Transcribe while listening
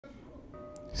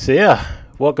So yeah,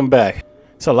 welcome back.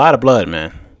 It's a lot of blood,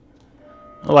 man.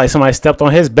 Like somebody stepped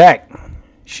on his back.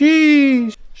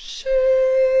 Sheesh.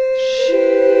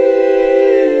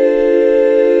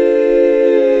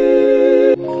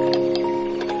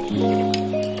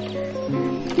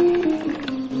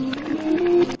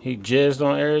 He jizzed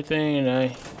on everything and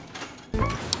I...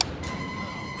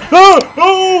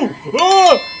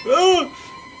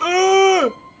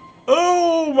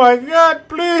 Oh my God,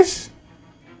 please.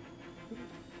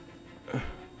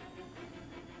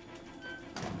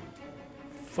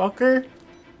 Fucker.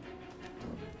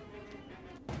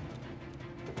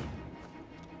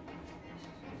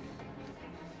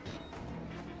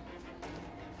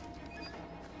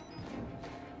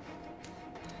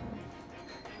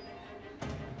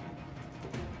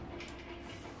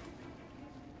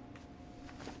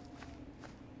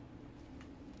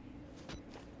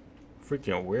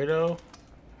 Freaking weirdo.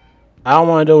 I don't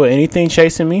want to deal with anything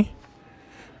chasing me.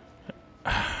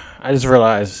 I just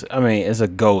realized, I mean, it's a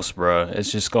ghost, bro.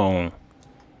 It's just going.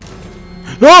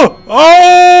 No! Oh!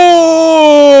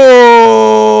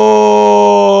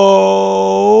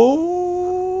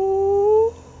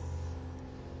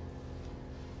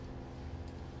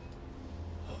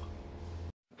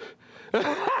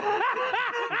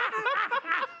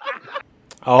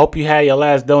 I hope you had your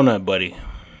last donut, buddy.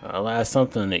 Last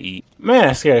something to eat. Man,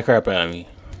 that scared the crap out of me.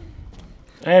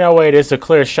 Ain't no way this is a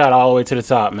clear shot all the way to the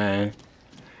top, man.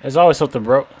 There's always something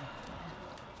broke.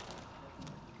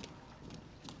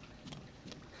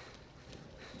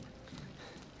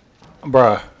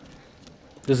 Bruh.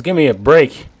 Just give me a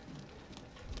break.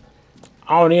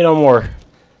 I don't need no more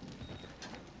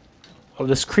of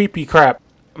this creepy crap.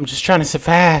 I'm just trying to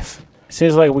survive.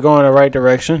 Seems like we're going in the right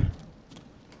direction.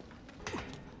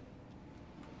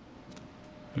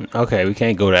 Okay, we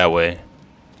can't go that way.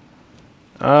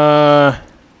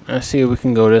 Let's see if we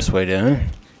can go this way then.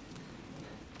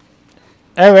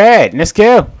 Alright, let's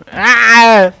go.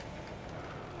 Ah!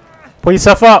 Pull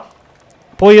yourself up.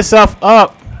 Pull yourself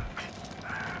up.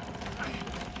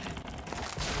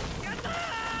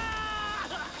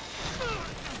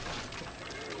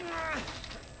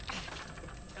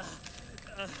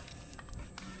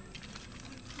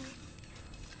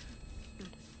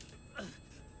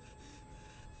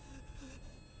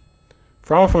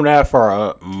 Falling from that far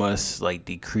up must like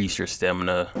decrease your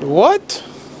stamina. What?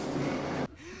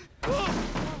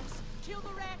 Kill the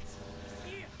rats!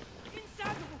 He's here!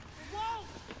 Inside the walls!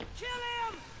 Kill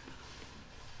him!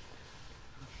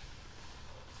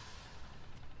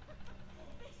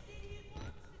 This idiot wants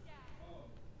to die.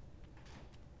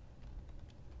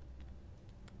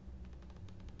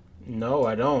 No,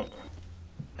 I don't.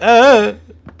 There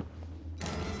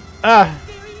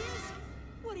he is!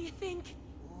 What do you think?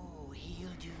 Oh, he'll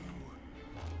do.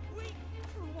 Wait,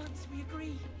 for once we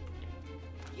agree.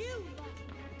 You like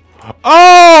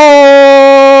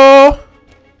Oh!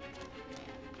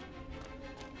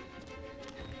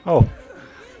 Oh.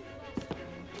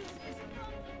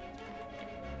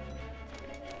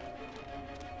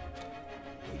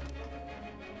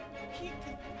 He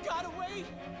got away.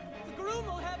 The groom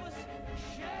will have us.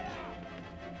 Shut up.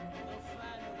 We'll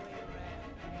find a way around.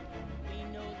 We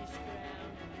know this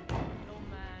ground. No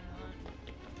manhunt.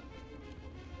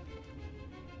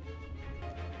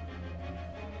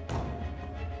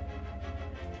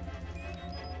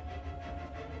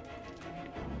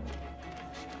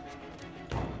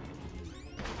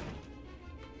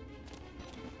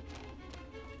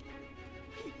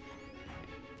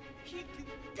 He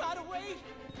got away.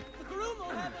 The groom will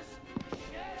have us.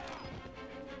 Shut up.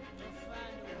 We'll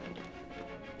find a way.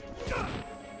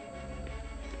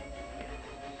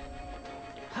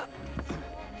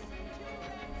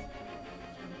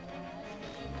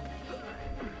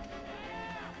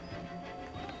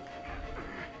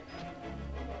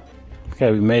 Okay,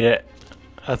 we made it.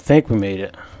 I think we made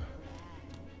it.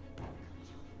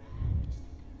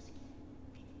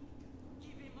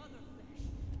 Give him other flesh.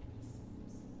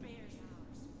 Spares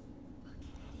ours.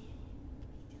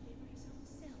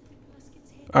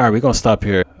 Alright, we're gonna stop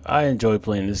here. I enjoy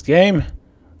playing this game.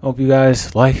 Hope you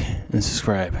guys like and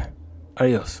subscribe.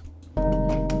 Adios.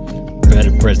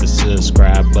 Better press the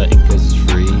subscribe button cause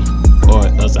it's free, or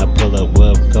else I pull up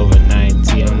with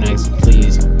COVID-19. I'm next,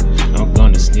 please.